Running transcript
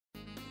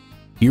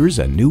Here's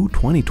a new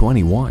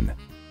 2021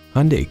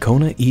 Hyundai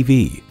Kona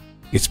EV.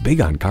 It's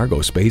big on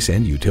cargo space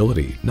and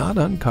utility, not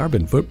on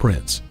carbon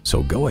footprints.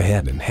 So go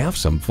ahead and have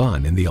some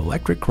fun in the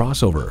electric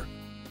crossover.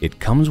 It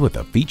comes with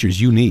the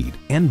features you need,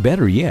 and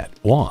better yet,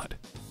 want.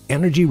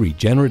 Energy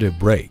regenerative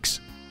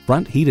brakes,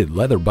 front heated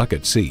leather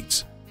bucket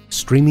seats,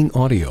 streaming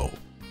audio,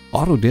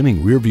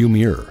 auto-dimming rearview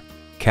mirror,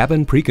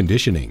 cabin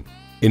preconditioning,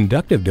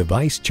 inductive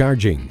device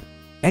charging,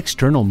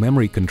 external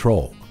memory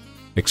control,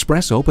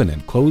 express open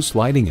and close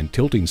sliding and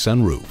tilting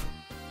sunroof,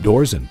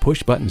 doors and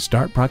push-button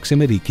start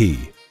proximity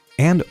key,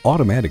 and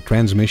automatic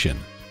transmission.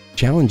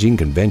 Challenging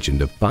convention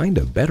to find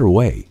a better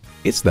way.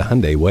 It's the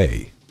Hyundai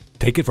way.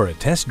 Take it for a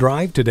test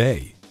drive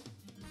today.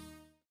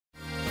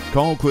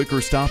 Call, click,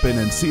 or stop in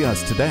and see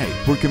us today.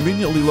 We're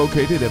conveniently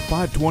located at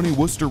 520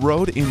 Worcester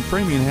Road in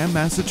Framingham,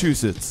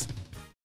 Massachusetts.